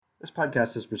This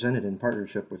podcast is presented in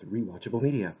partnership with Rewatchable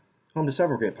Media, home to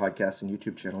several great podcasts and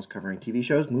YouTube channels covering TV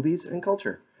shows, movies, and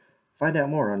culture. Find out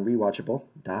more on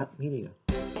rewatchable.media.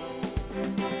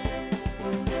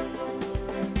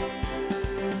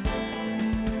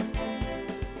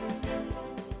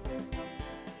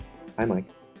 Hi, Mike.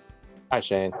 Hi,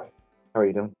 Shane. How are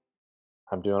you doing?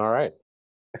 I'm doing all right.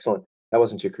 Excellent. That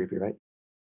wasn't too creepy, right?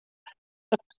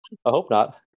 I hope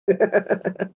not.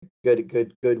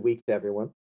 Good week to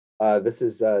everyone. This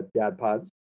is Dad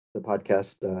Pods, the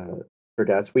podcast for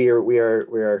dads. We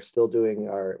are still doing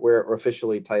we're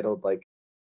officially titled like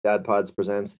Dad Pods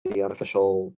presents the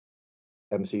unofficial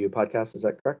MCU podcast. Is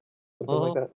that correct? Something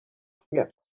like that. Yeah.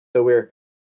 So we're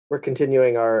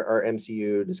continuing our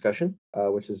MCU discussion,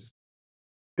 which is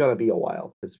gonna be a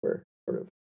while because we're sort of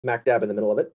smack dab in the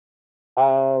middle of it.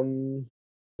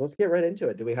 Let's get right into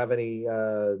it. Do we have any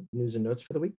news and notes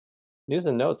for the week? News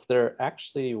and notes. There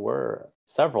actually were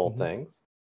several Mhm. things.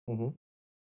 Mm-hmm.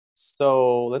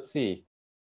 So let's see.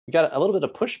 We got a little bit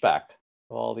of pushback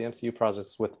of all the MCU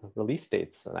projects with release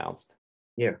dates announced.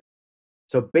 Yeah.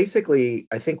 So basically,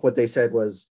 I think what they said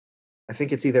was, I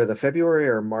think it's either the February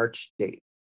or March date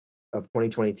of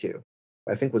 2022.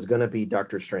 I think was going to be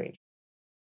Doctor Strange.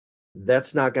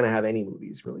 That's not going to have any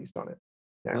movies released on it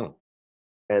now.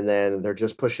 And then they're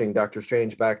just pushing Doctor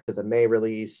Strange back to the May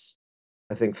release.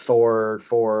 I think Thor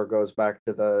 4 goes back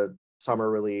to the summer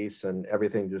release, and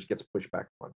everything just gets pushed back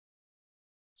one.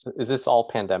 So is this all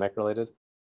pandemic related?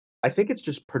 I think it's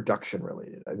just production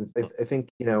related. I think,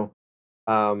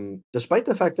 despite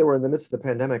the fact that we're in the midst of the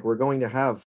pandemic, we're going to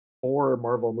have 4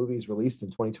 Marvel movies released in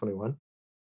 2021.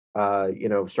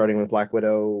 Starting with Black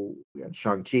Widow, we had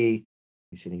Shang-Chi.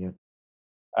 You seen it yet?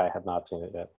 I have not seen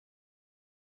it yet.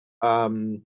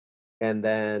 And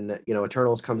then,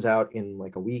 Eternals comes out in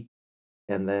like a week.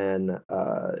 And then,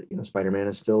 Spider-Man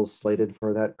is still slated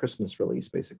for that Christmas release,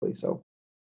 basically. So,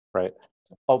 Right.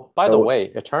 Oh, by the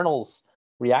way, Eternals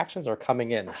reactions are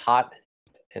coming in hot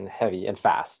and heavy and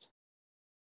fast.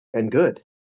 And good.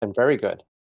 And very good.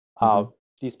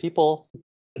 These people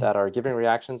that are giving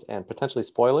reactions and potentially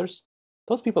spoilers,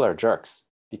 those people are jerks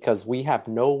because we have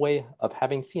no way of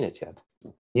having seen it yet.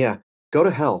 Yeah. Go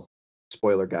to hell,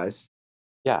 spoiler guys.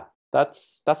 Yeah,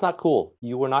 that's not cool.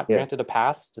 You were not granted a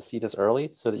pass to see this early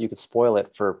so that you could spoil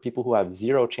it for people who have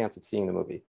zero chance of seeing the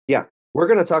movie. Yeah. We're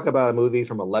going to talk about a movie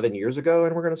from 11 years ago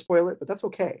and we're going to spoil it, but that's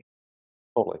okay.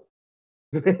 Totally.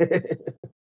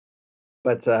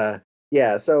 But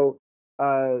yeah, so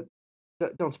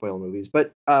don't spoil movies,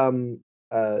 but I'm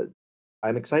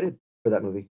excited for that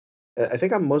movie. I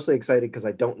think I'm mostly excited because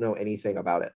I don't know anything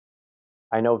about it.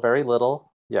 I know very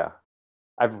little. Yeah.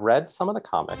 I've read some of the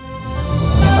comics.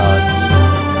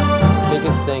 The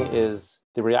biggest thing is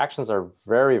the reactions are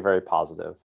very, very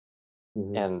positive.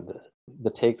 And the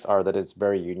takes are that it's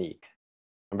very unique.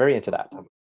 I'm very into that.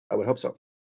 I would hope so.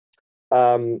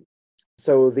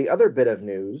 So the other bit of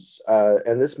news,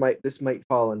 and this might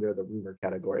fall under the rumor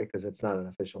category because it's not an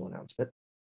official announcement.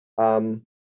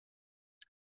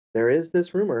 There is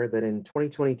this rumor that in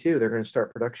 2022 they're going to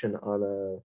start production on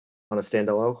a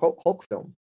standalone Hulk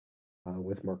film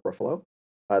with Mark Ruffalo.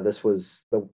 This was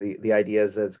the idea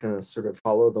is that it's going to sort of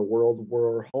follow the World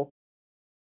War Hulk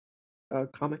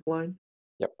comic line.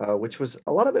 Yep. Which was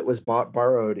a lot of it was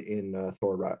borrowed in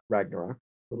Thor Ragnarok.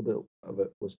 A little bit of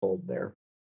it was told there.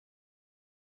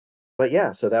 But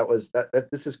yeah, so that was that.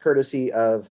 This is courtesy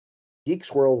of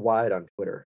Geeks Worldwide on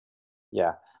Twitter.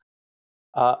 Yeah.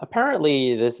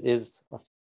 Apparently, this is a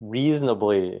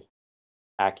reasonably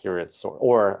accurate source,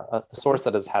 or a source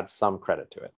that has had some credit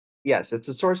to it. Yes, it's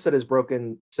a source that has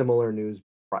broken similar news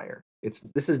prior.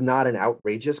 This is not an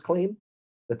outrageous claim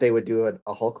that they would do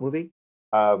a Hulk movie.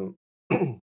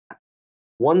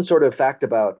 One sort of fact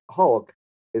about Hulk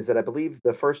is that I believe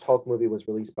the first Hulk movie was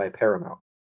released by Paramount,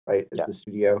 right? Is the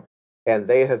studio, and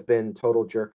they have been total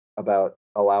jerk about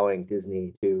allowing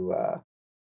Disney to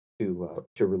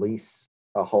release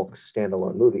a Hulk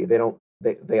standalone movie.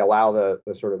 They allow the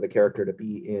sort of the character to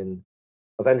be in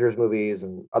Avengers movies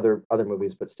and other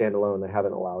movies, but standalone they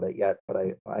haven't allowed it yet. But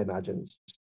I imagine it's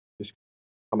just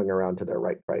coming around to their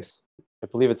right price. I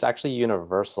believe it's actually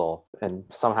Universal, and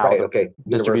somehow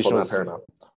distribution was Paramount.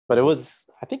 But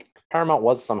I think Paramount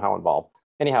was somehow involved.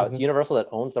 Anyhow, it's Universal that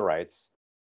owns the rights.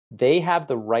 They have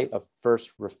the right of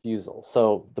first refusal.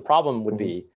 So the problem would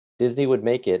be Disney would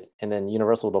make it, and then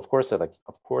Universal would, of course, say, like,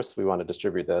 of course we want to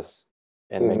distribute this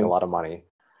and make a lot of money.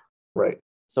 Right.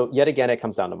 So yet again, it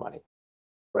comes down to money.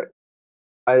 Right.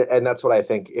 And that's what I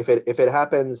think. If it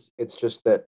happens, it's just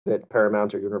that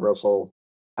Paramount or Universal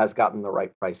has gotten the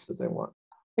right price that they want.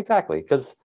 Exactly,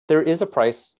 because there is a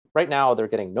price. Right now, they're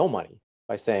getting no money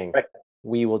by saying, Right.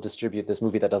 we will distribute this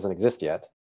movie that doesn't exist yet.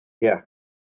 Yeah.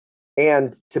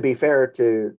 And to be fair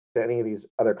to any of these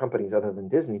other companies other than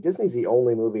Disney, Disney's the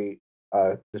only movie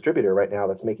distributor right now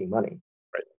that's making money.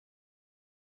 Right. You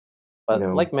But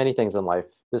know, like many things in life,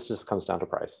 this just comes down to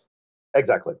price.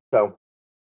 exactly. So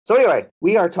anyway,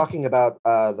 we are talking about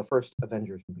the first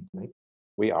Avengers movie tonight.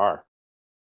 We are.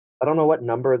 I don't know what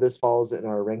number this falls in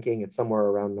our ranking. It's somewhere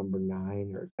around number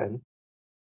 9 or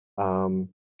 10.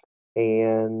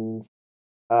 And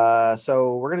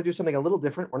so we're going to do something a little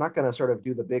different. We're not going to sort of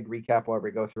do the big recap where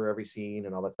we go through every scene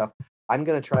and all that stuff. I'm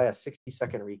going to try a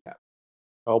 60-second recap.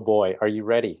 Oh boy, are you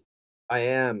ready? I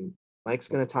am. Mike's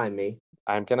going to time me.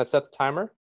 I'm going to set the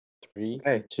timer. 3,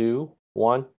 Okay. 2,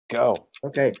 1, go.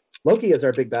 Okay. Loki is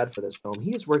our big bad for this film.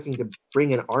 He is working to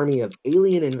bring an army of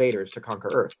alien invaders to conquer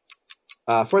Earth.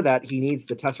 For that, he needs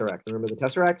the Tesseract. Remember the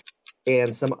Tesseract?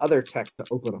 And some other tech to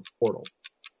open a portal.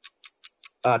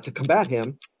 To combat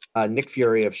him, Nick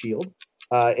Fury of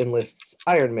S.H.I.E.L.D. Enlists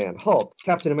Iron Man, Hulk,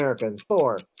 Captain America, and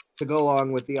Thor to go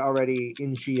along with the already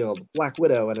in S.H.I.E.L.D. Black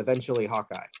Widow and eventually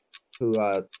Hawkeye, who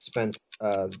spent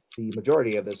the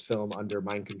majority of this film under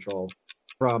mind control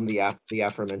from the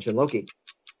aforementioned Loki.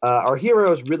 Our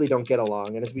heroes really don't get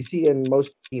along, and as we see in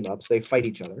most team-ups, they fight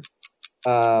each other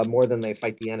more than they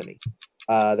fight the enemy.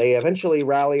 They eventually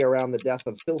rally around the death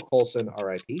of Phil Coulson,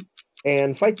 R.I.P.,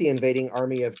 and fight the invading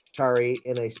army of Chitauri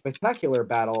in a spectacular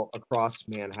battle across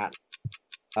Manhattan.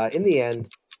 In the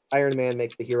end, Iron Man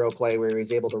makes the hero play where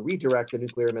he's able to redirect a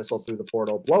nuclear missile through the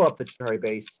portal, blow up the Chitauri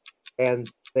base, and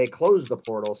they close the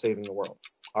portal, saving the world.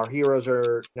 Our heroes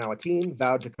are now a team,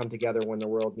 vowed to come together when the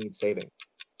world needs saving.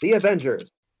 The Avengers.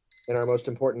 In our most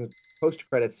important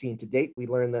post-credits scene to date, we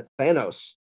learn that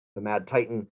Thanos, the Mad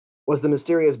Titan, was the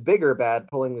mysterious bigger bad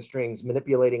pulling the strings,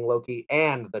 manipulating Loki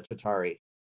and the Chitauri.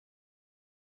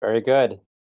 Very good.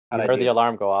 You heard the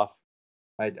alarm go off.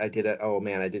 I did it. Oh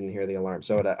man, I didn't hear the alarm.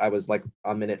 So I was like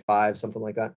on minute 5, something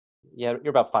like that. Yeah, you're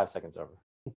about 5 seconds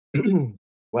over.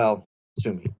 Well,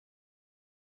 sue me.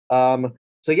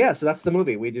 So yeah, so that's the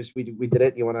movie. We did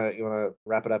it. You wanna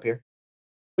wrap it up here?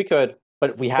 We could,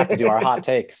 but we have to do our hot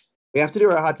takes. We have to do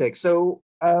our hot takes. So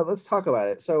let's talk about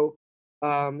it. So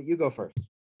you go first.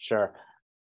 Sure.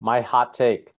 My hot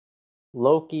take.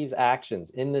 Loki's actions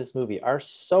in this movie are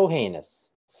so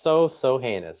heinous, so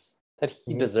heinous, that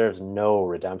he deserves no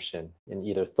redemption in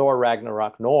either Thor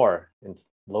Ragnarok nor in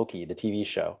Loki, the TV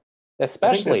show.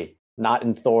 Especially not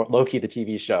in Loki, the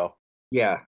TV show.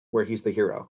 Yeah, where he's the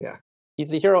hero. Yeah. He's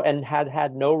the hero and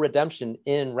had no redemption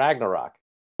in Ragnarok.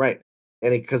 Right.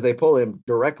 And because they pull him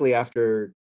directly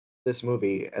after this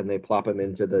movie and they plop him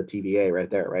into the TVA right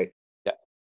there, right? Yeah.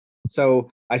 So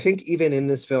I think even in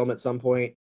this film at some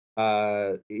point,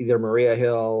 either Maria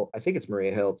Hill, I think it's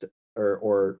Maria Hill,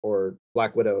 or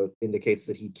Black Widow indicates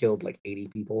that he killed like 80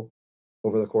 people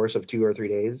over the course of 2 or 3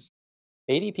 days.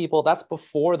 80 people, that's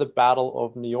before the Battle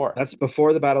of New York. That's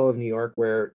before the Battle of New York,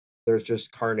 where there's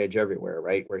just carnage everywhere,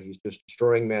 right? Where he's just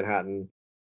destroying Manhattan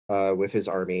with his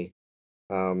army.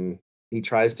 He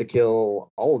tries to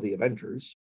kill all of the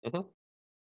Avengers.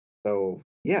 So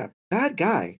yeah, bad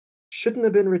guy. Shouldn't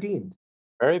have been redeemed.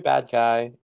 Very bad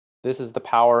guy. This is the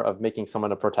power of making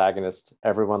someone a protagonist.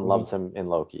 Everyone loves him in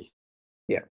Loki.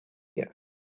 Yeah.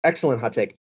 Excellent hot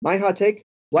take. My hot take: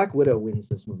 Black Widow wins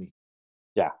this movie.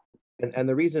 Yeah. And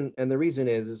the reason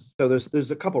is so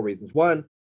there's a couple reasons. One,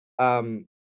 when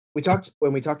we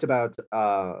talked about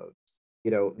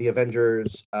the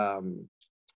Avengers,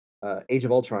 Age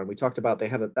of Ultron, we talked about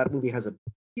that movie has a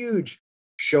huge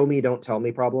show me don't tell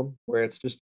me problem where it's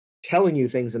just telling you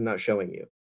things and not showing you.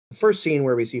 The first scene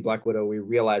where we see Black Widow, we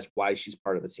realize why she's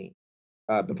part of the scene,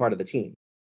 part of the team.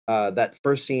 That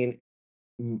first scene,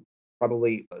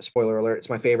 probably spoiler alert, it's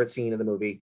my favorite scene in the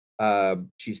movie.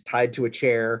 She's tied to a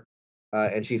chair,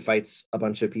 and she fights a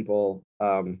bunch of people,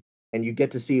 and you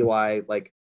get to see why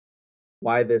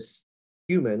this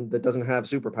human that doesn't have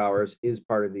superpowers is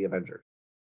part of the Avengers.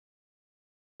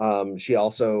 She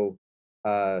also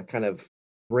kind of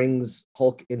brings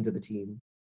Hulk into the team.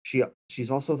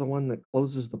 She's also the one that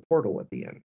closes the portal at the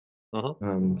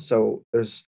end. So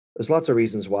there's lots of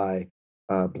reasons why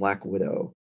Black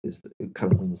Widow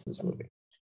kind of wins this movie.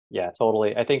 Yeah,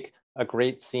 totally. I think a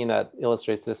great scene that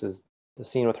illustrates this is the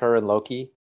scene with her and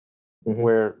Loki,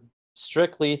 where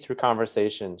strictly through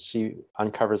conversation, she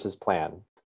uncovers his plan.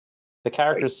 The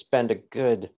characters spend a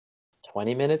good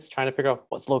 20 minutes trying to figure out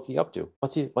what's Loki up to.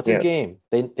 What's his game?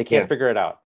 They can't figure it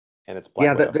out. And it's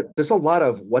Black Widow. There's a lot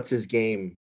of what's his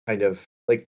game kind of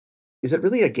like, is it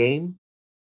really a game?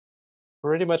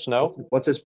 Pretty much no. What's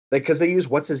his, because they use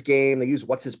what's his game, they use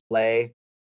what's his play.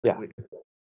 Yeah.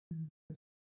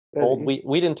 Old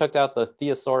Whedon took out the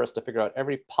thesaurus to figure out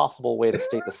every possible way to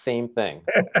state the same thing.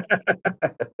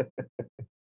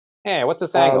 Hey, what's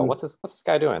this angle? What's this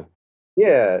guy doing?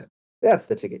 Yeah, that's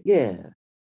the ticket. Yeah.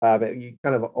 But you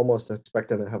kind of almost expect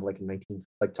them to have like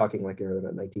talking like they're in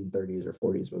a 1930s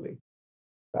or 40s movie.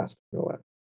 Fast, you know what?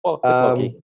 Well, it's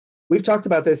Loki. We've talked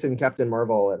about this in Captain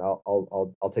Marvel, and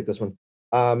I'll take this one.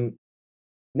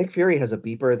 Nick Fury has a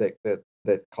beeper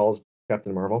that calls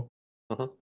Captain Marvel.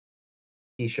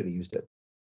 He should have used it.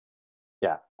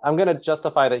 Yeah, I'm gonna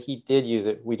justify that he did use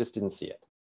it. We just didn't see it.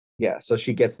 Yeah, so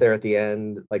she gets there at the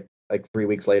end, like 3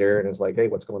 weeks later, and is like, "Hey,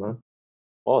 what's going on?"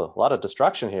 Oh, a lot of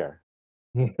destruction here.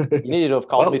 You needed to have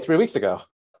called me 3 weeks ago.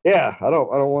 Yeah, I don't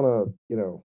want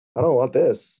to, I don't want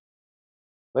this.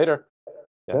 Later.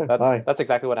 Yeah, that's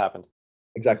exactly what happened.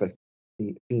 Exactly.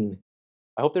 The scene.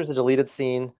 I hope there's a deleted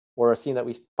scene or a scene that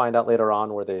we find out later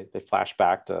on where they flash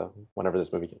back to whenever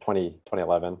this movie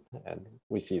 2011 and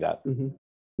we see that.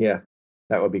 Yeah,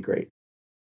 that would be great.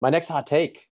 My next hot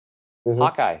take,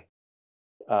 Hawkeye.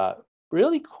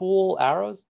 Really cool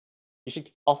arrows. You should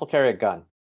also carry a gun.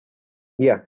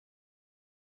 Yeah.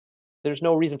 There's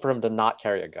no reason for him to not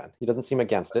carry a gun. He doesn't seem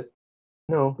against it.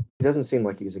 No, he doesn't seem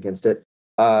like he's against it.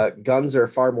 Guns are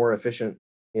far more efficient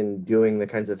in doing the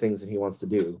kinds of things that he wants to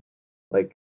do.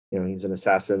 Like, he's an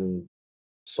assassin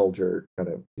soldier kind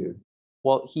of dude.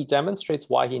 Well, he demonstrates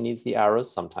why he needs the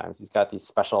arrows sometimes. He's got these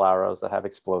special arrows that have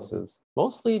explosives,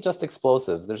 mostly just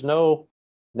explosives. There's no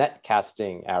net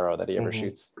casting arrow that he ever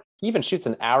shoots. He even shoots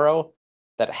an arrow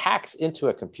that hacks into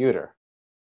a computer.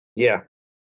 Yeah.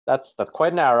 That's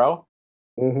quite an arrow.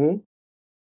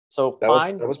 So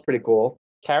that was pretty cool.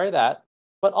 Carry that,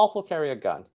 but also carry a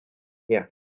gun. Yeah.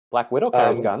 Black Widow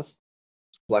carries guns.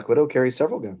 Black Widow carries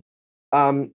several guns.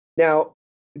 Now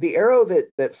the arrow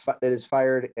that is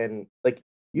fired, and like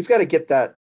you've got to get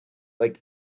that, like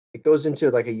it goes into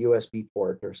like a USB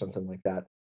port or something like that.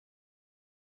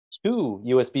 2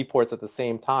 USB ports at the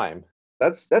same time.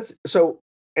 That's so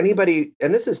anybody,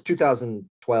 and this is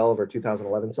 2012 or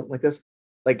 2011, something like this.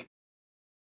 Like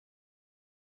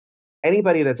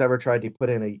anybody that's ever tried to put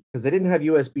in because they didn't have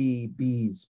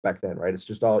USB-Bs back then, right? It's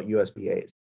just all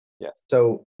USB-As. Yes.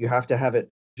 So you have to have it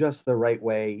just the right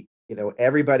way.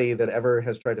 Everybody that ever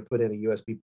has tried to put in a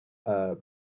USB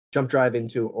jump drive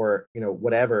into, or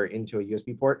whatever, into a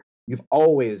USB port, you've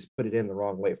always put it in the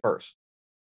wrong way first.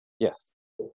 Yes.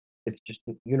 It's just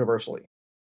universally.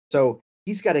 So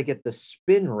he's got to get the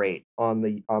spin rate on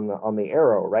the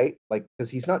arrow, right? Like, because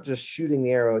he's not just shooting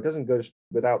the arrow, it doesn't go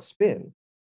without spin.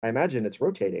 I imagine it's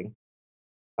rotating.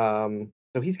 So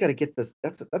he's got to get this.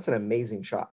 That's an amazing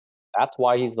shot. That's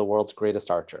why he's the world's greatest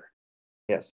archer.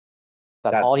 Yes.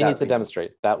 That's all he needs to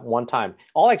demonstrate that one time.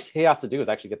 All he has to do is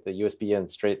actually get the USB in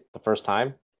straight the first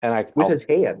time, and with his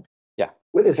hand. Yeah,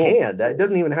 with his hand. It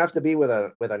doesn't even have to be with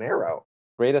an arrow.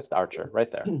 Greatest archer,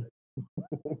 right there.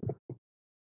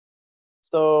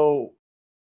 So,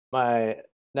 my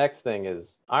next thing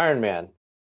is Iron Man.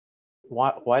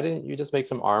 Why didn't you just make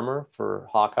some armor for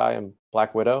Hawkeye and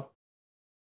Black Widow?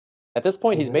 At this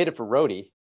point, he's made it for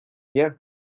Rhodey. Yeah,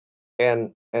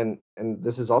 and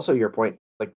this is also your point.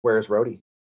 Like, where's Rhodey?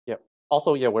 Yeah.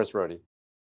 Also, yeah, where's Rhodey?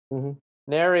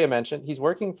 Nary mentioned he's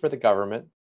working for the government.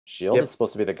 Shield is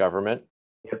supposed to be the government.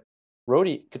 Yep.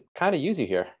 Rhodey could kind of use you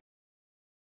here.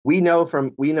 We know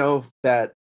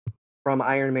that from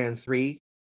Iron Man 3,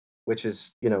 which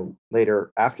is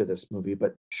later after this movie,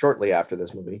 but shortly after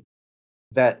this movie,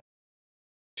 that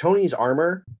Tony's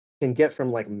armor can get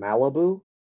from like Malibu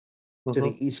to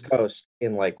the East Coast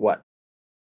in like what,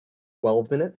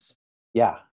 12 minutes?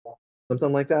 Yeah.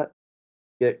 Something like that.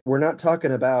 We're not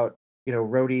talking about,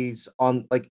 Rhodey's on,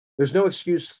 like, there's no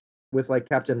excuse with like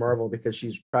Captain Marvel because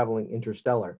she's traveling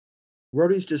interstellar.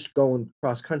 Rhodey's just going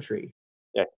cross country.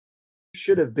 Yeah.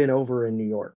 Should have been over in New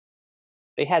York.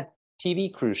 They had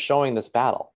TV crews showing this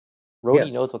battle.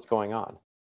 Rhodey knows what's going on.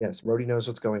 Yes, Rhodey knows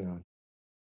what's going on.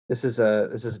 This is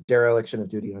a dereliction of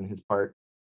duty on his part.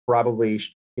 Probably,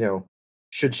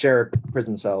 should share a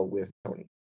prison cell with Tony.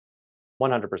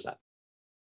 100%.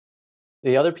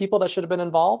 The other people that should have been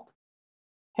involved?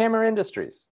 Hammer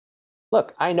Industries.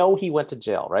 Look, I know he went to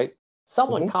jail, right?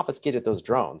 Someone confiscated those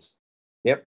drones.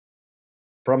 Yep.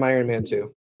 From Iron Man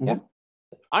 2. Yeah.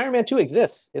 Iron Man 2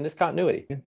 exists in this continuity.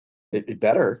 Yeah. It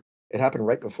better. It happened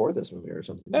right before this movie or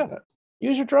something like that.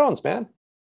 Use your drones, man.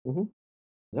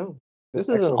 No. This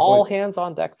is an all hands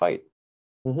on deck fight.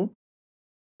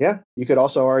 Yeah. You could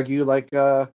also argue, like,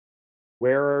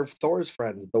 where are Thor's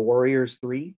friends? The Warriors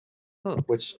 3,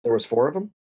 which there was 4 of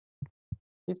them.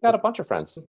 He's got a bunch of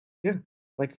friends. Yeah.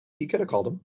 Like, he could have called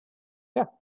them. Yeah.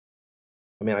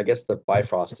 I mean, I guess the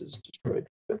Bifrost is destroyed,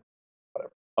 but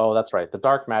whatever. Oh, that's right. The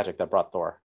dark magic that brought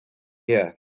Thor.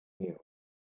 Yeah. Yeah.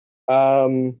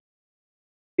 Um,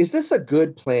 is this a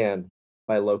good plan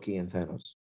by Loki and Thanos?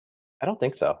 I don't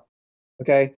think so.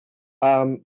 Okay.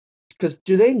 Um, because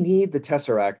do they need the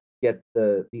Tesseract to get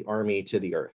the army to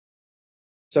the Earth?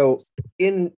 So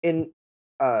in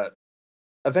uh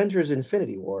Avengers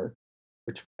Infinity War,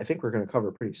 which I think we're going to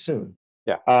cover pretty soon,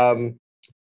 Yeah.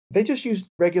 they just use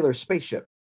regular spaceship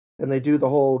and they do the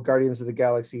whole Guardians of the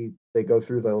Galaxy. They go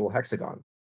through the little hexagon.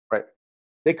 Right.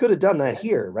 They could have done that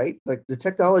here, right? Like the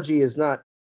technology is not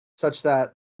such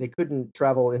that they couldn't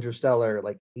travel interstellar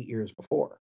like 8 years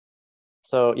before.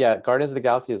 So yeah, Guardians of the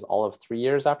Galaxy is all of 3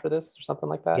 years after this or something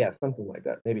like that. Yeah, something like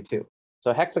that, maybe two.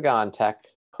 So Hexagon tech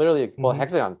clearly, well, Mhm.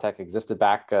 Hexagon tech existed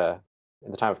back in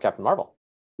the time of Captain Marvel.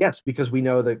 Yes, because we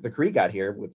know that the Kree got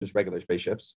here with just regular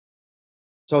spaceships.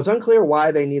 So it's unclear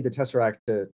why they need the Tesseract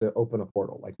to open a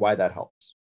portal, like why that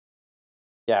helps.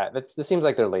 Yeah, this seems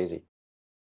like they're lazy.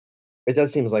 It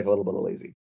does seem like a little bit of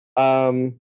lazy.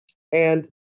 Um, and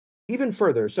even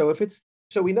further, so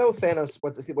we know Thanos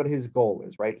what his goal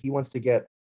is, right? He wants to get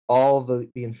all the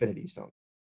Infinity Stones.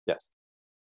 Yes.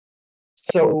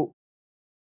 So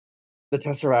the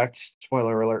Tesseract,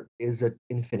 spoiler alert, is an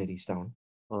Infinity Stone,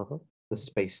 Uh-huh. the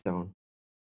Space Stone.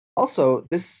 Also,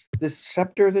 this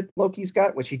scepter that Loki's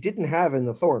got, which he didn't have in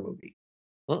the Thor movie,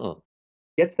 Mm-mm.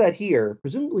 gets that here.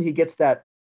 Presumably, he gets that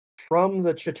from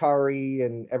the Chitauri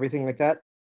and everything like that.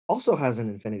 Also has an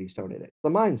Infinity Stone in it, the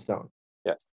Mind Stone.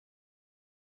 Yes.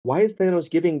 Why is Thanos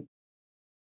giving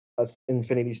an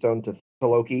Infinity Stone to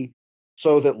Loki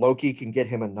so that Loki can get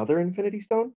him another Infinity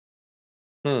Stone?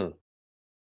 Hmm.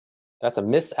 That's a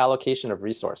misallocation of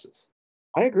resources.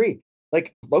 I agree.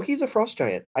 Like Loki's a frost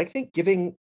giant. I think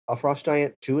giving a frost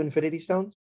giant two Infinity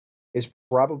Stones is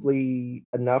probably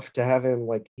enough to have him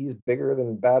like he's bigger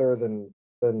than badder than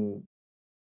than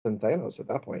Thanos at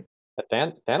that point. But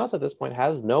Thanos at this point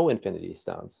has no Infinity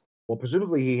Stones. Well,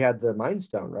 presumably he had the Mind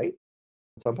Stone, right?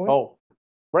 At some point, Oh,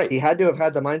 right. he had to have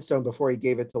had the Mind Stone before he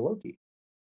gave it to Loki.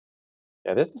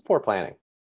 Yeah, this is poor planning.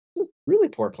 Really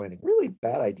poor planning. Really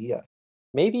bad idea.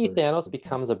 Maybe for- Thanos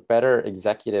becomes a better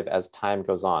executive as time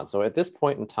goes on. So at this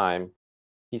point in time,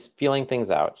 he's feeling things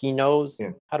out. He knows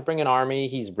Yeah. how to bring an army.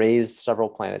 He's raised several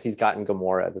planets. He's gotten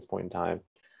Gamora at this point in time.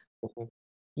 Mhm.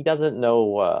 He doesn't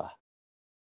know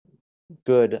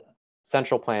good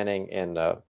central planning and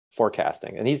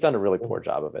forecasting, and he's done a really poor Mhm.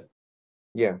 job of it.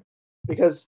 Yeah,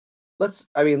 because let's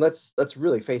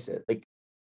really face it. Like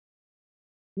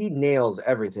he nails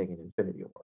everything in Infinity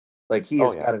War. Like he Oh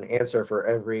has yeah, got an answer for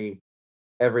every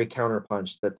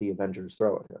counterpunch that the Avengers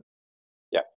throw at him.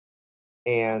 yeah,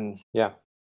 And yeah,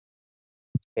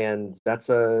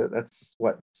 that's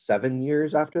what 7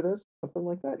 years after this, something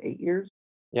like that, 8 years.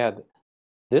 yeah.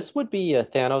 This would be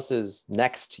Thanos's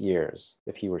next years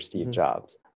if he were Steve Mhm.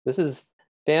 Jobs. This is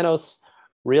Thanos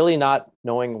really not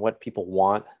knowing what people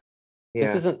want. This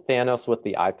Yeah, isn't Thanos with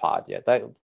the iPod yet. That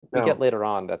we get no, later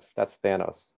on. That's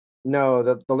Thanos. no.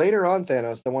 The later on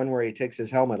Thanos, the one where he takes his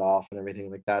helmet off and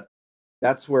everything like that,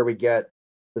 that's where we get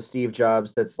the Steve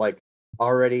Jobs that's like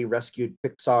already rescued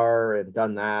Pixar and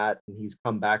done that, and he's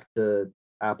come back to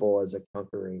Apple as a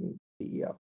conquering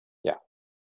CEO. Yeah.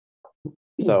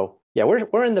 So yeah,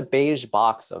 we're in the beige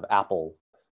box of Apple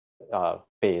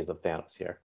phase of Thanos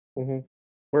here. Mm-hmm.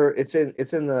 Where it's in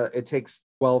the it takes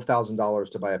 $12,000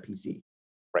 to buy a PC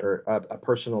Right. or a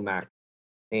personal Mac,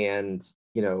 and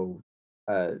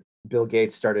uh, Bill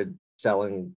Gates started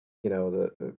selling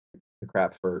the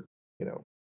crap for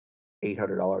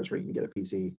 $800 where you can get a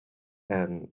PC,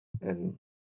 and and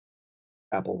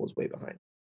Apple was way behind.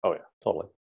 Oh yeah, totally.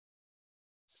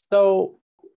 So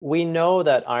we know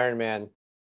that Iron Man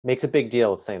makes a big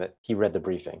deal of saying that he read the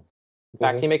briefing. In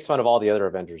fact, he Mhm. makes fun of all the other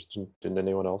Avengers. Didn't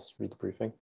anyone else read the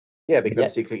briefing? Yeah, And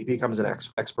because yet, he becomes an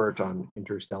expert on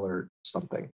interstellar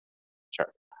something.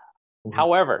 sure. Mhm.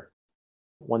 However,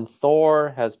 when Thor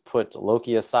has put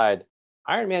Loki aside,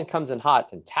 Iron Man comes in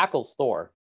hot and tackles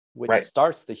Thor, which Right.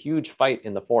 starts the huge fight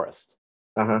in the forest.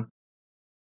 Uh-huh.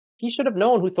 He should have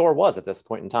known who Thor was at this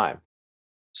point in time.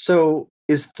 So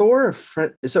is Thor a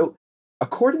friend? So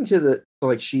according to the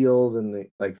like Shield and the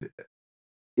like,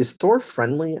 is Thor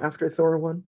friendly after Thor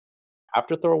 1?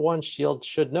 After Thor 1, Shield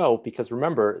should know because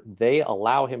remember, they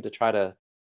allow him to try to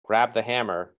grab the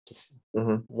hammer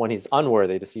Hmm. when he's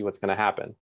unworthy to see what's going to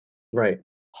happen. Right.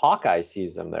 Hawkeye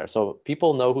sees him there. So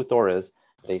people know who Thor is.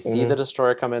 They see the Hmm.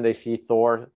 destroyer come in, they see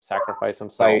Thor sacrifice Fight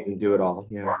himself. and do it all.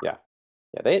 Yeah. Yeah.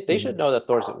 Yeah, they should Mhm. know that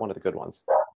Thor's one of the good ones.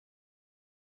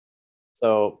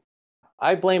 So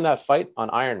I blame that fight on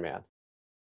Iron Man.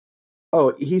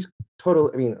 Oh, he's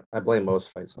total. I mean, I blame most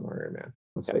fights on Iron Man.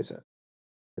 Let's Yeah. face it.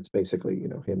 It's basically,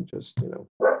 him just,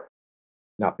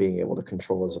 not being able to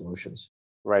control his emotions.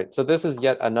 Right. So this is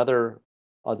yet another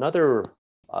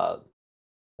uh,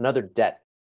 another debt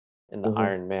in the Mhm.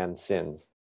 Iron Man sins.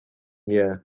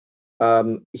 Yeah.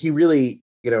 He really,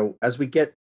 as we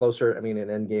get closer, I mean, an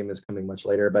Endgame is coming much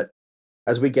later, but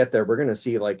as we get there, we're gonna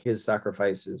see like his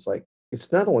sacrifice is like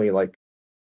it's not only like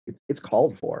it's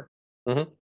called for, Hmm.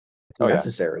 it's Oh yeah,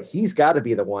 necessary. He's got to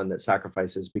be the one that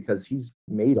sacrifices because he's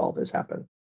made all this happen.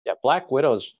 yeah. Black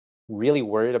Widow's really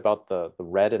worried about the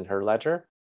red in her ledger.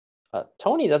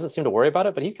 Tony doesn't seem to worry about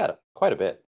it, but he's got quite a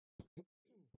bit.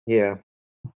 Yeah.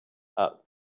 Uh,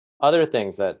 Other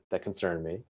things that concern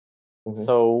me. Hmm.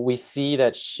 So we see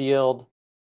that Shield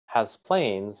has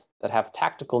planes that have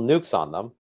tactical nukes on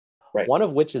them. Right. One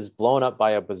of which is blown up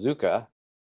by a bazooka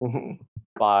Hmm.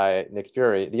 by Nick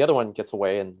Fury. The other one gets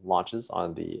away and launches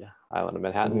on the island of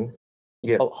Manhattan. Hmm.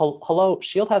 Yeah. Oh, hello,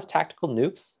 Shield has tactical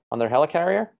nukes on their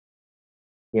helicarrier.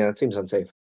 Yeah. It seems unsafe.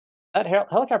 That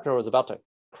helicopter was about to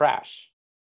crash.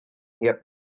 Yep.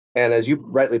 And as you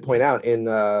rightly point out, in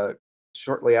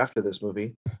shortly after this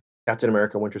movie, Captain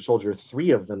America: Winter Soldier,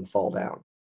 three of them fall down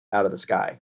out of the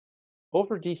sky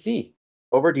Over DC.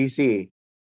 over DC.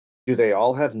 Do they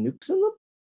all have nukes in them?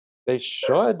 They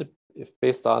should, if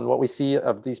based on what we see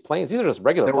of these planes. These are just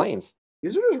regular They were, planes.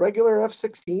 these are just regular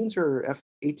F-16s or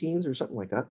F-18s or something like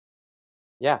that.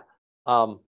 Yeah.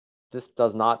 Um, this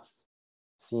does not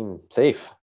seem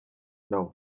safe.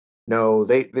 No, no.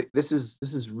 This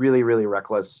is really really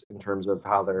reckless in terms of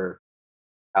how they're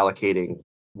allocating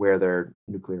where their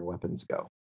nuclear weapons go.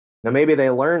 Now maybe they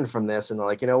learned from this and they're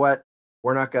like, you know what?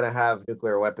 We're not going to have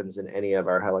nuclear weapons in any of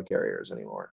our helicarriers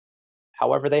anymore.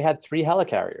 However, they had three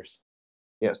helicarriers.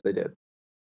 Yes, they did.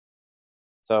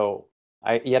 So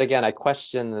I yet again I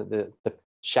question the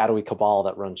shadowy cabal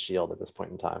that runs Shield at this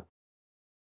point in time.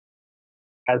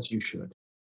 As you should.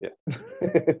 Yeah.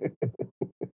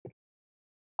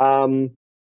 um,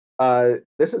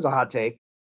 this is a hot take.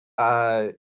 Uh,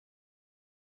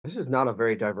 this is not a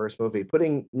very diverse movie.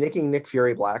 Making Nick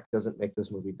Fury black doesn't make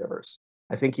this movie diverse.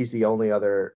 I think he's the only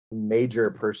other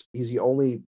major person. He's the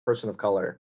only person of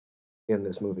color in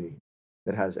this movie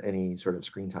that has any sort of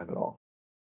screen time at all.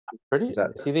 Pretty Is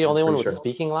that? is he the That's only one pretty with sure.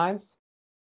 speaking lines?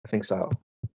 I think so.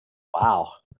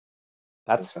 Wow.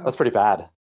 I think That's so. pretty bad.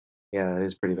 Yeah, it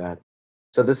is pretty bad.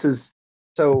 So this is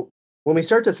so when we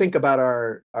start to think about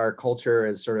our culture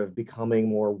as sort of becoming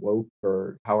more woke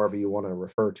or however you want to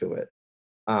refer to it,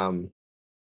 um,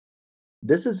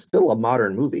 this is still a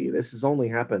modern movie. This has only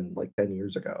happened like 10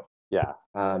 years ago. Yeah.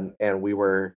 And we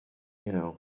were, you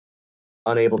know,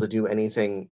 unable to do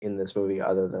anything in this movie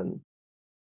other than,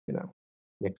 you know,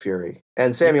 Nick Fury.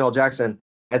 And Yeah. Samuel L. Jackson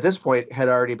at this point had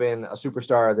already been a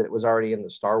superstar that was already in the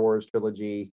Star Wars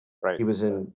trilogy. Right. He was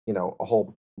in, a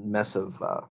whole mess of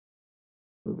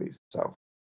movies. So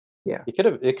yeah, It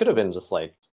could have been just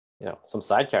like, some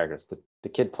side characters. The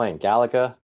kid playing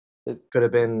Galaga. It could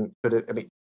have been could have I mean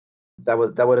that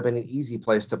would have been an easy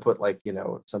place to put like,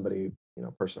 somebody,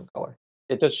 person of color.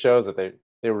 it just shows that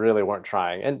they really weren't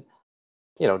trying. And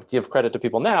give credit to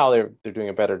people now, they're doing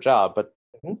a better job. But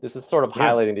Mhm. this is sort of Yeah.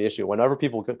 highlighting the issue. Whenever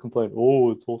people complain,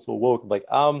 oh, it's also woke, I'm like,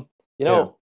 Yeah.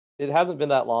 it hasn't been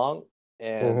that long.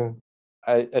 And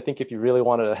Hmm. I think if you really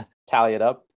want to tally it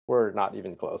up, we're not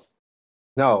even close.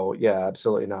 No, yeah,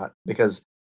 absolutely not. Because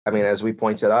I mean, as we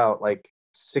pointed out, like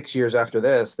 6 years after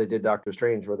this, they did Doctor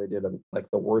Strange, where they did like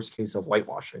the worst case of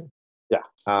whitewashing. Yeah.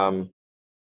 Um,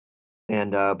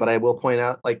 and but I will point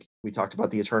out, like we talked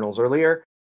about the Eternals earlier.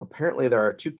 Apparently, there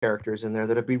are two characters in there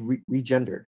that have been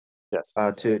regendered Yes.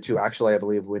 to actually, I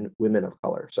believe, women of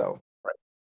color. So Right.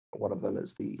 one of them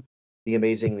is the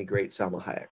amazingly great Salma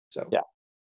Hayek. So Yeah.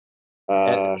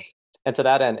 And uh, and to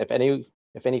that end, if any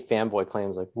fanboy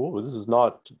claims like, "Whoa, this is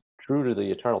not true to the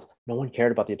Eternals," no one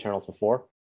cared about the Eternals before,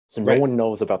 so no right, one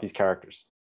knows about these characters.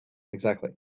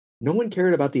 exactly. No one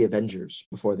cared about the Avengers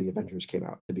before the Avengers came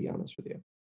out. To be honest with you,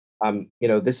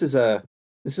 this is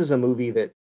a movie that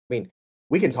I mean,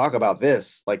 we can talk about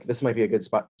this. Like this might be a good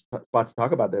spot to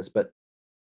talk about this, but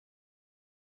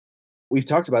we've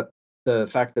talked about the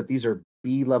fact that these are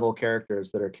B-level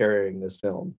characters that are carrying this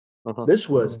film. Mhm. This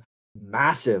was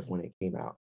massive when it came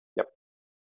out. Yep.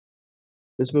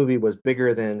 This movie was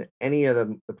bigger than any of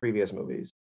the previous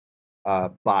movies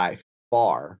by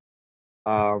far.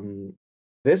 Um,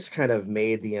 this kind of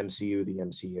made the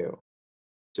MCU,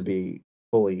 to be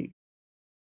fully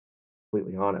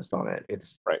completely honest on it.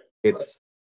 Right. It's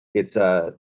it's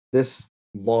this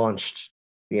launched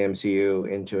the MCU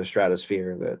into a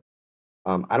stratosphere that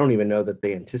I don't even know that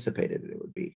they anticipated it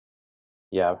would be.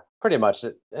 Yeah, pretty much.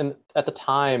 And at the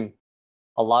time,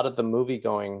 a lot of the movie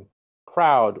going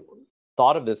crowd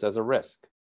thought of this as a risk.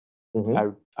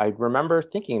 Mhm. I remember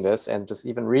thinking this and just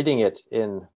even reading it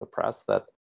in the press that,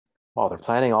 oh, they're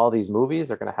planning all these movies.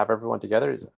 They're going to have everyone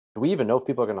together. Do we even know if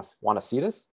people are going to want to see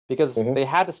this? Because Mhm. they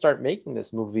had to start making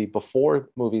this movie before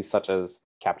movies such as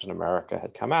Captain America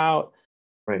had come out.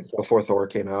 Right. So, Before Thor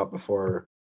came out, before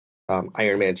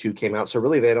Iron Man 2 came out. So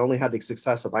really, they'd only had the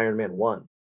success of Iron Man 1.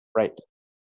 right.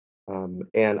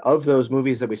 And of those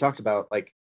movies that we talked about,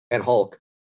 like, and Hulk,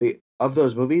 of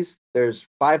those movies, there's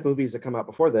 5 movies that come out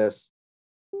before this.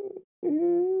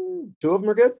 2 of them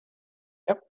are good.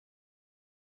 Yep.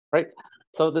 Right.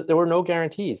 So there were no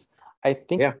guarantees. I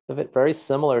think Yeah. of it very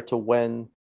similar to when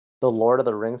the Lord of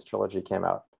the Rings trilogy came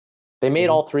out. They made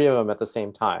Mhm. all 3 of them at the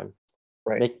same time,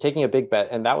 Right. taking a big bet,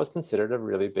 and that was considered a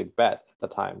really big bet at the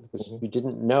time because Mhm. you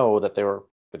didn't know that they were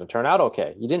going to turn out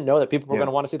okay. You didn't know that people were Yeah. going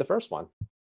to want to see the first one.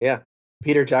 Yeah.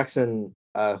 Peter Jackson,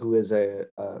 who is a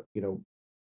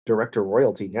director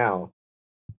royalty now,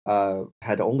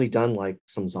 had only done like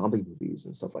some zombie movies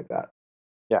and stuff like that.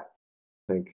 Yeah,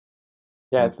 I think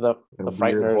yeah, uh, it's kind the of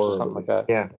weird Frighteners or horror something like movies.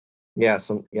 that. Yeah,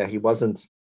 yeah, he wasn't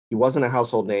a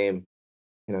household name.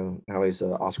 Now he's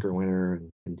an Oscar winner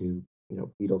and can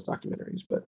do Beatles documentaries.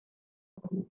 But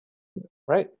um,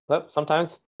 Right. But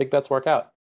sometimes big bets work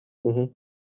out. mhm.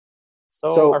 So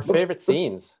So our favorite let's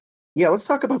scenes. yeah, let's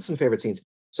talk about some favorite scenes.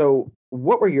 So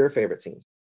what were your favorite scenes?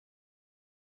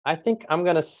 I think I'm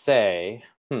gonna say,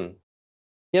 I'm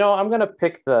gonna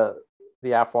pick the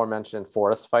aforementioned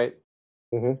forest fight.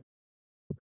 Hmm.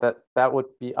 That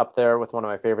would be up there with one of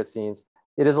my favorite scenes.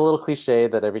 It is a little cliche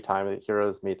that every time the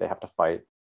heroes meet, they have to fight.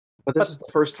 But this is But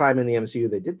the first time in the MCU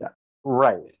they did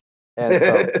right. And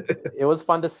so that. it was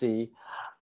fun to see.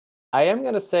 I am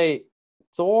gonna say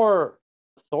Thor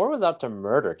Thor was out to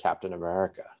murder Captain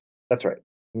America. That's right.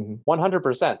 Hmm.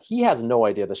 100%. He has no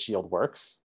idea the shield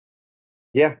works.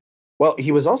 Yeah. Well,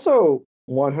 he was also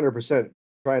 100%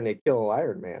 trying to kill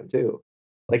Iron Man too.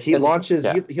 Like he And launches,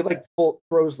 yeah. he like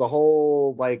throws the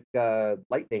whole like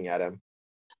lightning at him.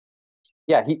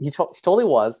 Yeah, he totally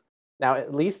was. Now,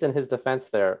 at least in his defense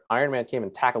there, Iron Man came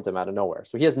and tackled him out of nowhere.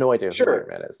 So he has no idea who Iron Sure,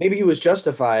 Man is. maybe he was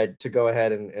justified to go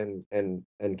ahead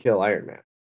and kill Iron Man.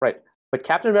 Right. But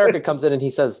Captain America comes in and he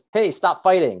says, "Hey, stop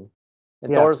fighting."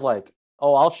 And Yeah, Thor's like,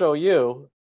 "Oh, I'll show you.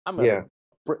 I'm gonna." yeah.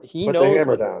 He Put the knows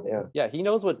hammer what. down. Yeah. Yeah, he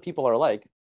knows what people are like.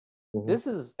 Hmm. This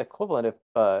is equivalent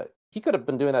if he could have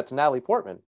been doing that to Natalie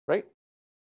Portman, right?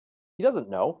 He doesn't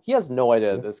know. He has no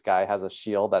idea Yeah. this guy has a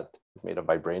shield that is made of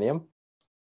vibranium.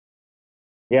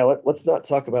 Yeah. Let's not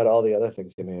talk about all the other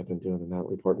things he may have been doing in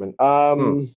Natalie Portman.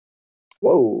 Hmm.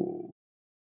 Whoa.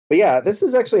 But yeah, this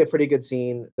is actually a pretty good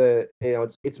scene.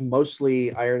 It's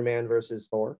mostly Iron Man versus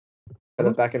Thor, kind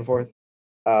Mhm. of back and forth.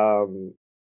 Um,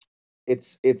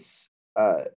 it's it's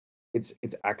uh it's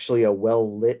actually a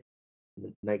well lit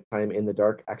nighttime in the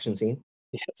dark action scene,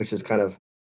 Yes. which is kind of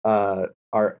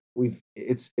our we've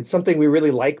it's something we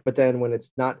really like, but then when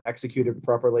it's not executed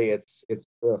properly, it's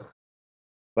ugh.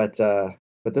 But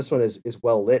but this one is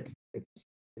well lit. It's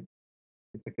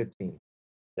a good scene.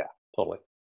 Yeah, totally.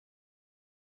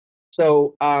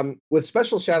 So with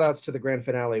special shout outs to the grand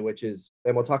finale, which is,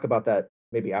 and we'll talk about that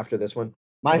maybe after this one.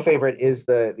 My Mhm. favorite is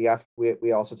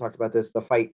we also talked about this, the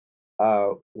fight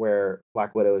where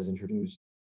Black Widow is introduced.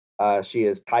 She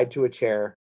is tied to a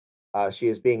chair. She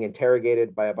is being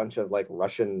interrogated by a bunch of like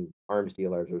Russian arms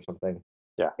dealers or something.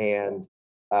 Yeah. And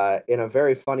in a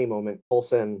very funny moment,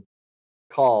 Coulson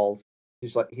calls.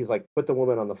 He's like, put the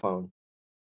woman on the phone,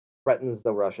 threatens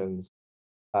the Russians,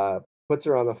 uh, puts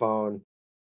her on the phone,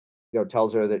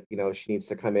 tells her that, she needs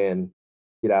to come in,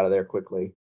 get out of there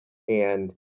quickly.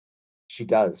 And she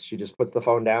does. She just puts the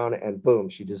phone down and boom,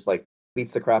 she just like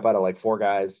beats the crap out of like 4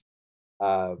 guys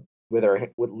with her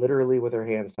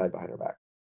hands tied behind her back.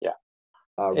 Yeah.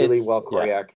 Really It's well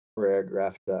yeah.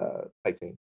 choreographed fight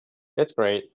scene. It's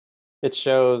great. It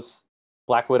shows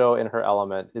Black Widow in her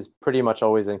element is pretty much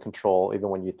always in control, even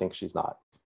when you think she's not.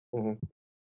 Mhm.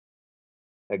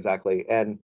 Exactly.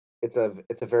 And it's a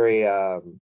very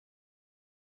kind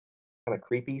of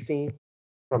creepy scene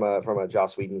from a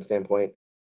Joss Whedon standpoint.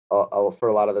 For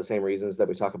a lot of the same reasons that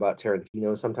we talk about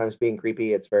Tarantino sometimes being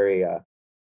creepy. It's very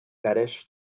fetish.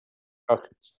 Okay.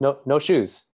 No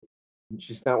shoes.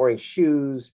 She's not wearing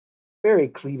shoes, very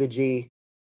cleavagey,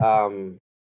 um,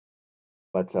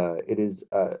 but it is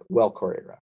well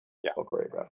choreographed. Yeah. Well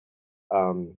choreographed.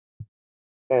 Um,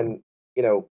 and you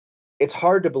know, it's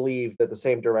hard to believe that the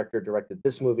same director directed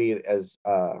this movie as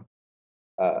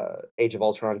Age of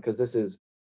Ultron, because this is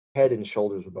head and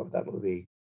shoulders above that movie.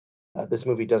 This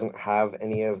movie doesn't have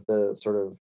any of the sort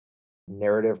of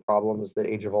narrative problems that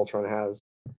Age of Ultron has.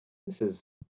 This is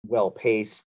well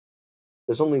paced.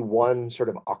 there's only one sort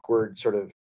of awkward sort of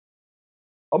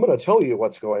I'm going to tell you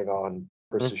what's going on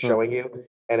versus Hmm. showing you,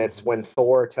 and it's when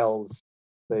Thor tells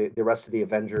the rest of the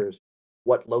Avengers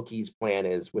what Loki's plan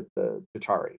is with the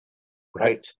Chitauri,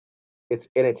 right? Right.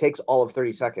 It takes all of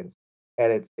 30 seconds,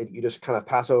 and you just kind of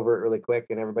pass over it really quick,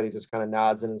 and everybody just kind of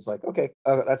nods, and it's like, okay,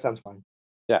 that sounds fine.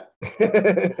 Yeah.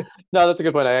 No, that's a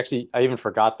good point. I even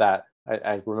forgot that.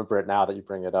 I remember it now that you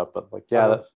bring it up, but like, yeah,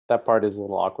 uh-huh. that part is a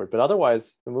little awkward. But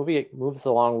otherwise, the movie moves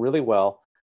along really well.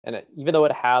 And even though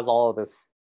it has all of this,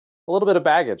 a little bit of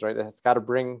baggage, right? It's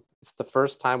the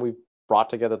first time we've brought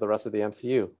together the rest of the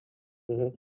MCU.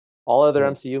 Mhm. All other Yeah,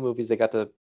 MCU movies, they got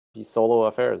to be solo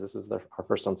affairs. This is our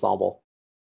first ensemble.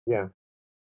 yeah.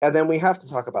 And then we have to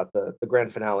talk about the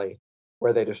grand finale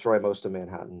where they destroy most of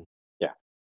Manhattan. Yeah.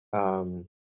 Um,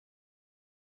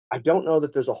 I don't know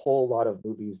that there's a whole lot of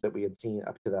movies that we had seen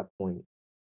up to that point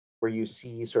where you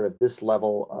see sort of this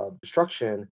level of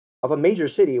destruction of a major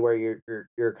city where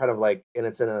you're kind of like, and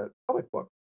it's in a comic book.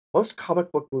 Most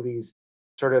comic book movies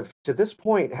sort of to this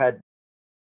point had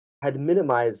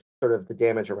minimized sort of the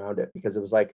damage around it because it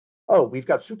was like, oh, we've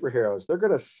got superheroes. They're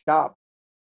gonna stop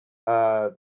uh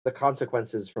the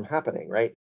consequences from happening,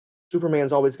 right?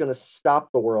 Superman's always gonna stop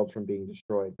the world from being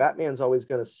destroyed. Batman's always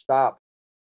gonna stop,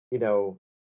 you know,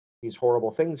 these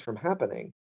horrible things from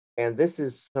happening. And this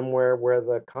is somewhere where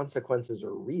the consequences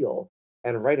are real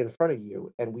and right in front of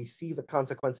you. And we see the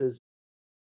consequences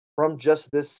from just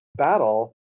this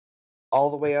battle all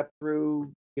the way up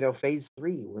through, phase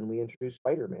three when we introduce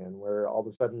Spider-Man, where all of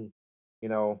a sudden, you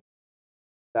know,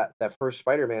 that first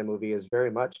Spider-Man movie is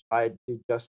very much tied to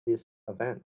just this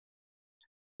event.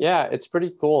 Yeah, it's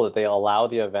pretty cool that they allow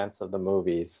the events of the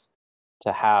movies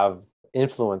to have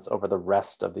influence over the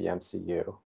rest of the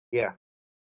MCU. Yeah.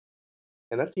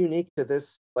 And that's unique to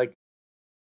this. Like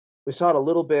we saw it a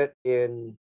little bit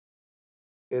in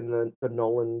the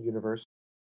Nolan universe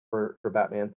for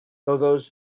Batman. Though those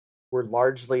were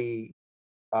largely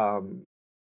um,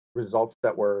 results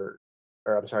that were,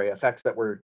 or I'm sorry, effects that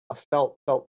were felt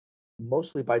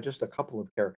mostly by just a couple of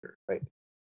characters, right?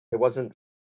 It wasn't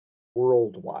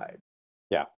worldwide.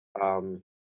 Yeah.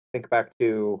 Think back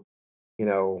to, you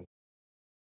know,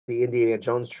 the Indiana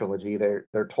Jones trilogy. They're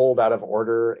told out of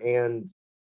order, and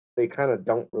they kind of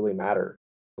don't really matter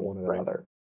to one Right. another.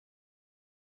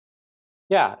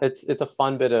 Yeah, it's a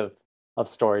fun bit of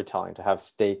storytelling to have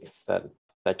stakes that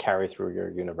carry through your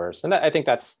universe. And I think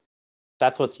that's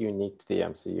what's unique to the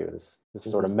MCU, this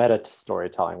sort of Mhm. meta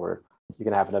storytelling where you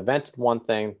can have an event, one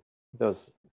thing,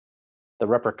 those the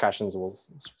repercussions will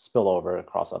spill over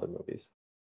across other movies.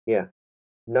 Yeah,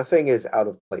 nothing is out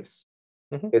of place.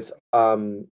 Hmm. It's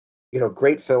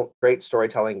great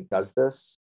storytelling does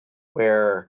this,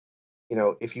 where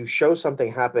if you show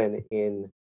something happen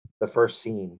in the first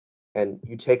scene and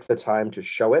you take the time to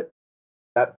show it,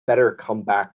 that better come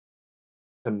back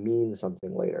to mean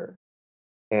something later.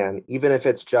 And even if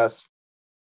it's just,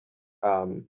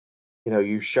 um,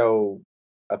 you show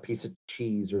a piece of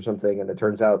cheese or something, and it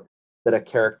turns out that a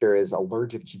character is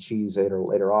allergic to cheese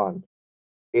later on,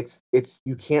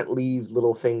 you can't leave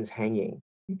little things hanging.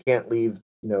 You can't leave,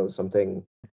 something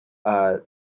uh,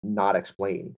 not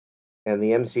explained. And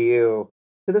the MCU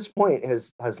to this point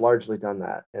has largely done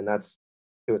that, and that's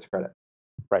to its credit.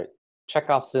 Right.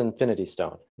 Chekhov's Infinity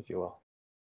Stone, if you will.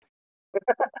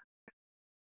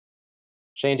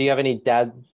 Shane, do you have any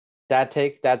dad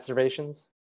takes, dad observations?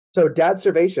 So, dad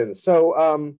observations.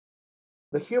 So,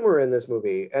 the humor in this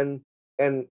movie, and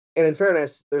and in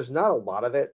fairness, there's not a lot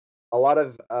of it. A lot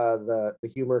of the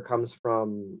humor comes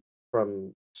from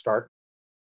Stark,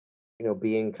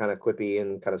 being kind of quippy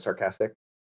and kind of sarcastic,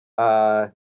 uh,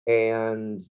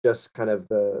 and just kind of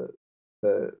the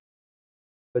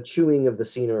the chewing of the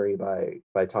scenery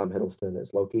by Tom Hiddleston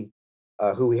as Loki,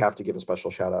 who we have to give a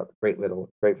special shout out. Great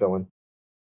villain.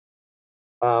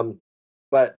 Um,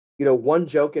 but one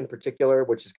joke in particular,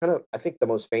 which is kind of I think the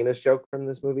most famous joke from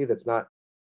this movie, that's not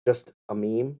just a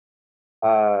meme.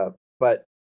 But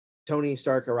Tony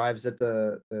Stark arrives at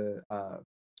the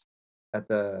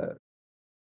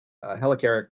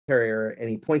carrier, and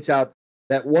he points out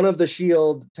that one of the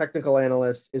Shield technical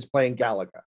analysts is playing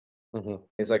Galaga. Hmm.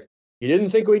 He's like, "You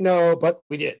didn't think we'd know, but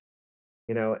we did."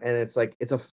 And it's like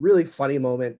it's a really funny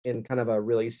moment in kind of a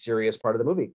really serious part of the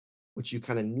movie, which you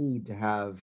kind of need to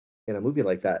have in a movie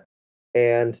like that.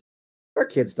 And our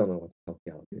kids don't know what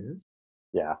the hell Galaga is.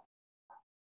 Yeah.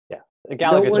 Yeah. The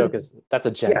No Galaga joke one, that's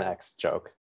a Gen yeah. X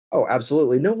joke. Oh,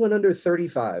 absolutely. No one under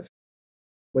 35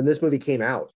 when this movie came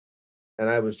out, and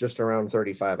I was just around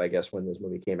 35, I guess, when this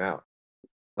movie came out,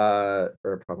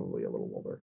 or probably a little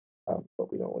older,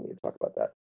 but we don't want to talk about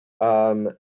that.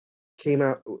 came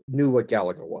out knew what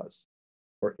Galaga was,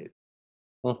 or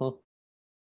Mhm.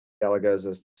 Galaga is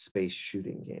a space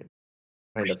shooting game,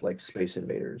 kind of like Space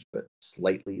Invaders, but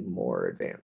slightly more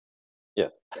advanced. Yeah.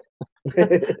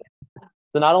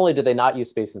 So not only did they not use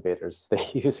Space Invaders, they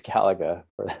used Galaga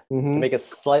to Hmm. make it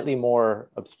slightly more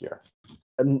obscure.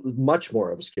 And much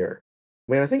more obscure.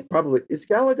 I mean, I think probably is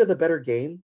Galaga the better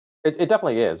game? It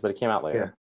definitely is, but it came out Yeah,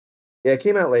 later. yeah, it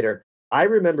came out later. I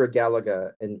remember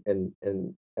Galaga,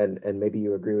 and maybe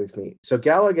you agree with me. So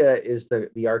Galaga is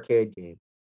the arcade game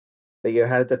that you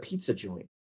had at the pizza joint,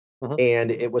 Mhm.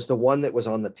 and it was the one that was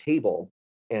on the table,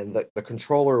 and the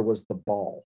controller was the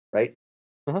ball, right?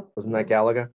 Mhm. Wasn't that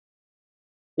Galaga?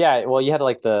 Yeah, well, you had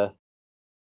like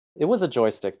it was a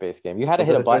joystick based game. You had to Was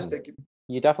hit it a a button. joystick?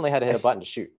 You definitely had to hit I a button to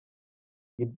shoot.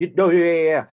 no, yeah, yeah,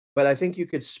 yeah. But I think you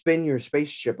could spin your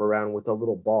spaceship around with a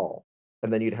little ball,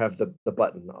 and then you'd have the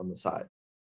button on the side.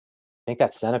 I think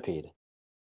that's Centipede. I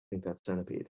think that's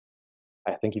Centipede.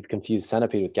 I think you've confused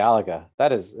Centipede with Galaga.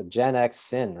 That is a Gen X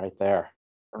sin right there.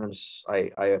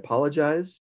 I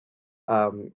apologize.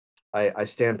 Um, I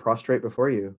stand prostrate before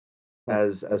you Hmm.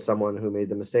 as someone who made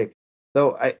the mistake.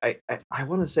 Though I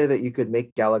want to say that you could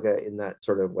make Galaga in that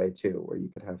sort of way too, where you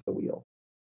could have the wheel.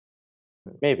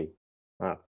 Maybe.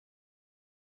 Oh,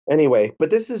 Anyway, but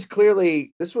this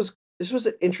was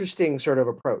an interesting sort of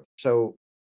approach. So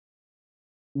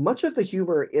much of the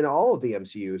humor in all of the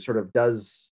MCU sort of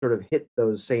does sort of hit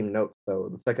those same notes.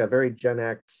 So it's like a very Gen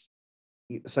X,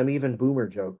 some even boomer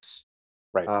jokes,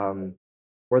 right. um,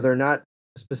 where they're not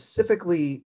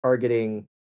specifically targeting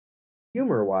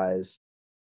humor wise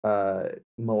uh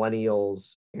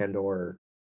millennials and or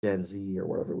Gen Z or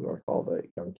whatever we want to call the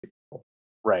young people.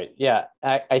 Right. Yeah.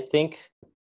 I think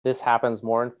this happens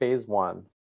more in phase one,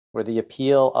 where the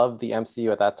appeal of the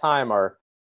MCU at that time are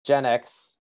Gen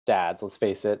X dads, let's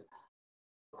face it,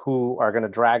 who are going to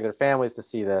drag their families to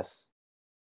see this.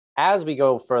 As we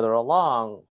go further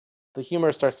along, the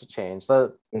humor starts to change. Hmm.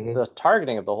 The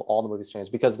targeting of all the movies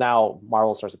change because now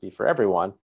Marvel starts to be for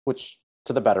everyone, which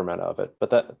to the betterment of it.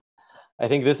 But that I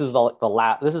think this is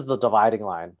this is the dividing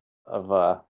line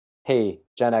of hey,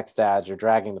 Gen X dads, you're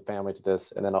dragging the family to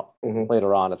this, and then Hmm.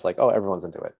 later on it's like, oh, everyone's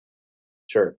into it.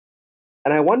 Sure.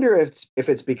 And I wonder if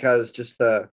it's because just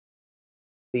the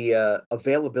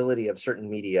availability of certain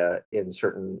media in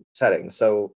certain settings.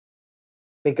 So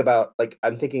think about like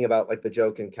I'm thinking about like the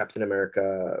joke in Captain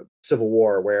America Civil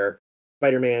War where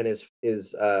Spider-Man is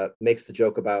makes the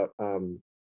joke about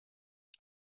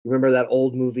remember that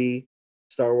old movie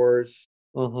Star Wars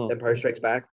Hmm. Empire Strikes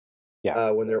Back Yeah.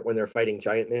 when they're fighting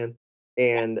Giant Man,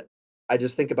 and I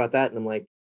just think about that and I'm like,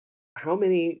 how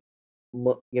many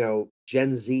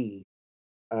Gen Z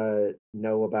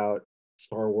know about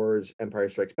Star Wars Empire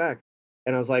Strikes Back?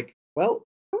 And I was like, well,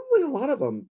 probably a lot of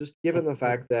them, just given the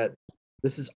fact that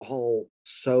this is all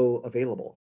so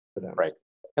available for them. Right.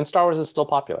 And Star Wars is still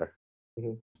popular.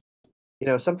 Mhm.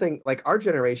 Something like our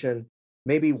generation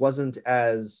maybe wasn't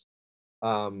as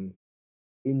um,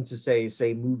 into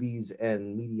say movies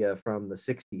and media from the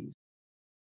 60s.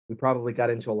 We probably got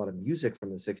into a lot of music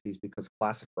from the 60s because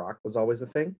classic rock was always a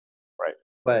thing. Right.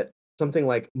 But something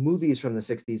like movies from the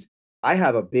 60s, I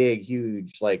have a big,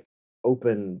 huge, like,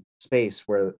 open space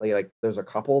where, like, there's a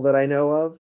couple that I know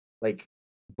of, like,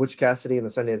 Butch Cassidy and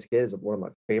the Sundance Kid is one of my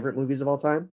favorite movies of all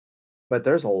time, but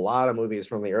there's a lot of movies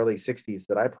from the early '60s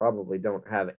that I probably don't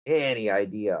have any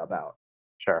idea about.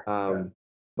 Sure.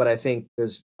 But I think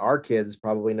there's our kids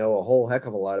probably know a whole heck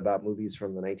of a lot about movies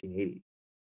from the 1980s.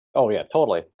 Oh yeah,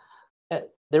 totally.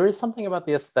 There is something about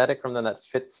the aesthetic from them that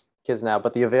fits kids now,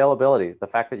 but the availability, the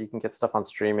fact that you can get stuff on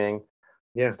streaming,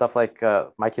 Yeah, stuff like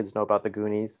my kids know about the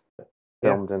Goonies, yeah.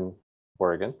 filmed in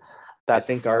Oregon. I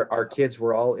think That's our kids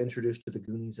were all introduced to the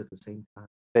Goonies at the same time.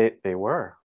 they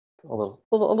were a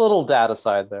little data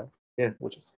side there, Yeah,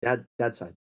 which is dad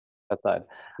side. that side.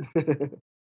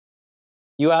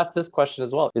 You asked this question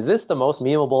as well. Is this the most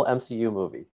memeable MCU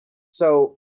movie?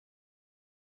 So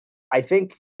I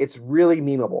think it's really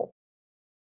memeable.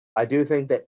 I do think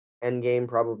that Endgame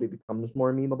probably becomes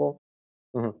more memeable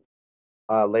Mhm.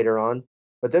 later on,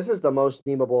 but this is the most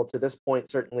memeable to this point,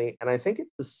 certainly, and I think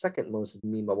it's the second most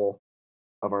memeable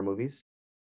of our movies.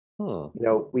 Hmm.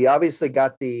 We obviously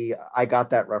got the "I got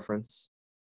that" reference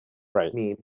Right.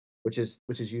 meme, which is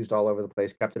used all over the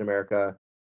place. Captain America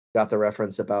got the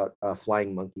reference about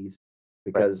flying monkeys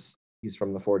Right. because he's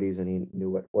from the '40s and he knew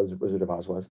what was Wizard of Oz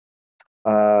was.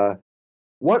 Uh,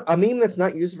 What a meme that's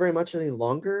not used very much any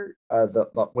longer.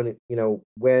 When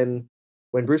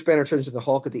when Bruce Banner turns into the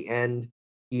Hulk at the end,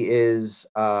 he is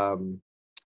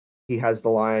he has the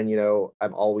line,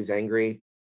 "I'm always angry."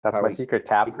 That's How my he secret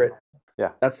cap. secret.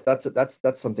 Yeah.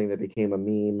 That's something that became a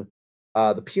meme.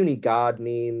 The puny god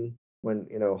meme, when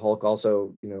Hulk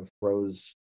also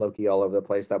throws Loki all over the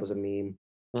place. That was a meme.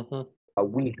 Hmm.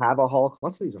 We have a Hulk.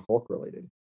 Lots of these are Hulk related.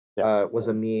 Yeah. Was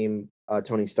a meme.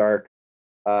 Tony Stark.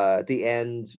 At the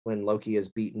end, when Loki is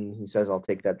beaten, he says, "I'll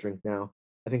take that drink now."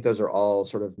 I think those are all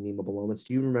sort of memeable moments.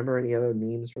 Do you remember any other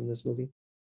memes from this movie?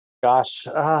 Gosh,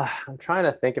 I'm trying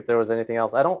to think if there was anything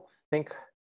else. I don't think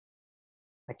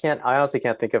I can't. I honestly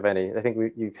can't think of any. I think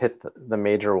you've hit the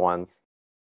major ones.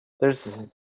 There's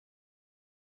Mhm.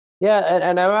 Yeah,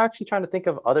 and I'm actually trying to think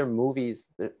of other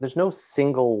movies. There's no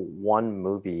single one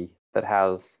movie that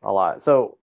has a lot.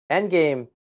 So Endgame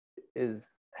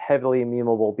is heavily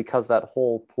memeable because that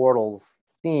whole portals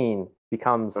scene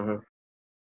becomes, Uh-huh.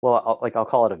 well, I'll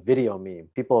call it a video meme.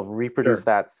 People have reproduced Sure.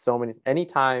 that so many.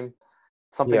 Anytime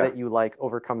something Yeah. that you like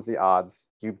overcomes the odds,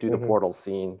 you do the Hmm. portal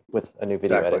scene with a new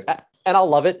video Exactly. edit, and I'll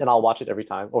love it and I'll watch it every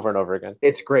time, over and over again.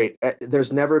 It's great.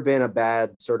 There's never been a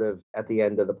bad sort of at the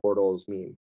end of the portals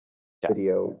meme Yeah,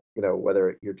 video.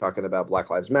 Whether you're talking about Black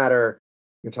Lives Matter,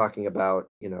 you're talking about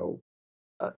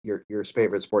your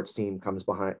favorite sports team comes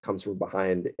from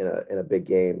behind in a big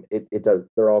game. It does.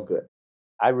 They're all good.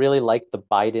 I really like the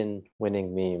Biden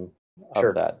winning meme of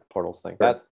Sure. that portals thing.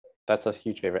 Sure. That's a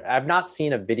huge favorite. I've not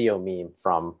seen a video meme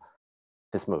from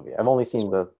this movie. I've only seen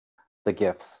the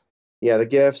gifs. Yeah, the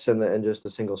gifs and just the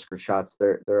single screen shots.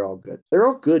 They're all good. They're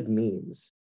all good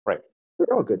memes. Right.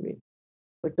 They're all good memes.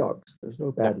 Like dogs. There's no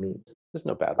Yeah. bad memes. There's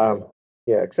no bad ones.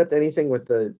 Yeah, except anything with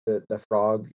the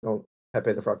frog. Don't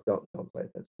Pepe the Frog. Don't play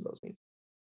those memes.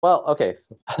 Well, okay.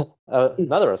 So,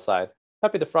 another aside.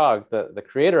 Pepe the Frog, the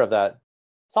creator of that,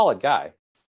 solid guy.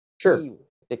 Sure.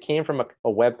 It came from a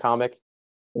web comic.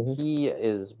 Mhm. He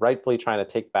is rightfully trying to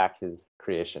take back his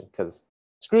creation because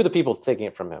screw the people taking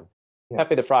it from him. Yeah.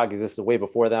 Pepe the Frog existed way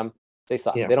before them. They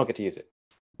suck. Yeah. They don't get to use it.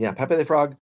 Yeah, Pepe the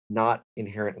Frog, not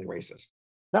inherently racist.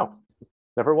 No,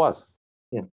 never was.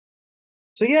 Yeah.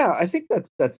 So yeah, I think that's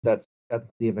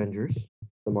the Avengers,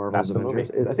 the Marvel's That's the Avengers.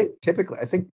 movie. I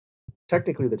think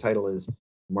technically the title is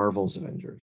Marvel's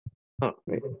Avengers, Hmm.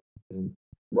 right?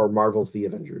 Or Marvel's The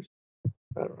Avengers.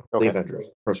 I don't know. The Okay. Avengers,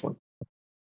 first one.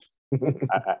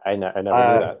 I never knew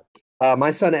that.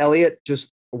 My son Elliot,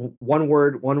 just one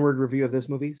word review of this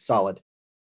movie. Solid.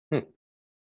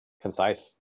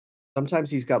 Concise. Sometimes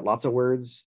he's got lots of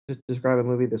words to describe a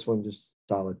movie. This one just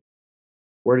solid.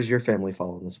 Where does your family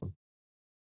fall on this one?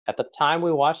 At the time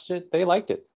we watched it, they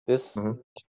liked it. This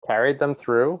carried them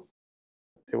through.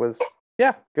 It was,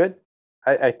 yeah, good.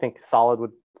 I think solid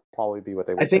would probably be what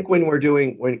they would I think say. when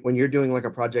when you're doing like a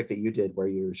project that you did where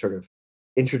you're sort of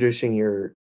introducing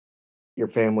your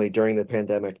family during the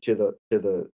pandemic to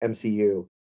the MCU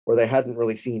where they hadn't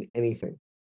really seen anything.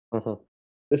 Mhm.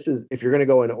 This is, if you're going to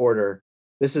go in order,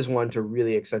 this is one to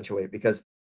really accentuate because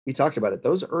you talked about it.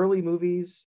 Those early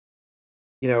movies,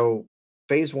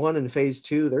 phase 1 and phase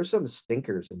 2, there's some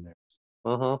stinkers in there.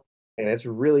 Mhm. And it's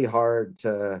really hard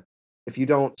to, if you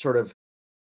don't sort of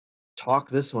talk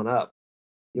this one up,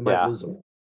 you might Yeah. lose them.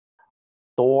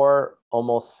 Thor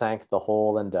almost sank the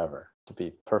whole endeavor, to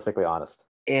be perfectly honest.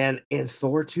 And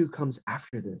Thor 2 comes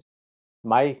after this.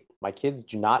 My kids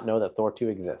do not know that Thor 2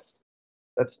 exists,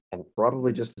 That's and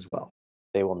probably just as well.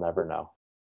 they will never know.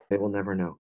 They will never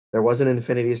know. There was an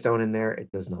Infinity Stone in there.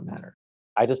 It does not matter.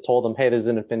 I just told them, hey, there's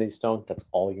an Infinity Stone. That's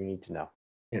all you need to know.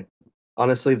 Yeah.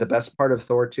 Honestly, the best part of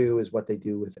Thor 2 is what they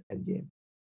do with Endgame.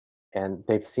 And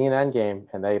they've seen Endgame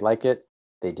and they like it.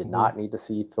 They did Mhm. not need to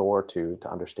see Thor 2 to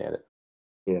understand it.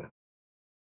 Yeah.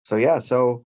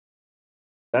 So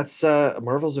that's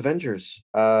Marvel's Avengers.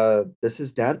 This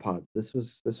is Dad Pod. This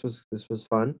was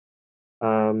fun.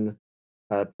 Um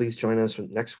please join us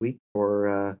next week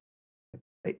for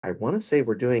I want to say are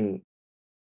we doing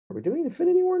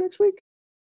Infinity War next week?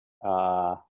 We're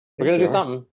I think gonna we do are.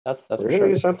 something. That's We're for gonna sure.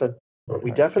 do something. We All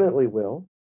right. definitely will.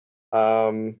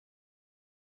 Um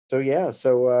so yeah,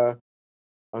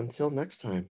 until next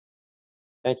time.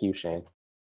 Thank you, Shane.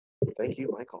 Thank you,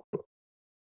 Michael.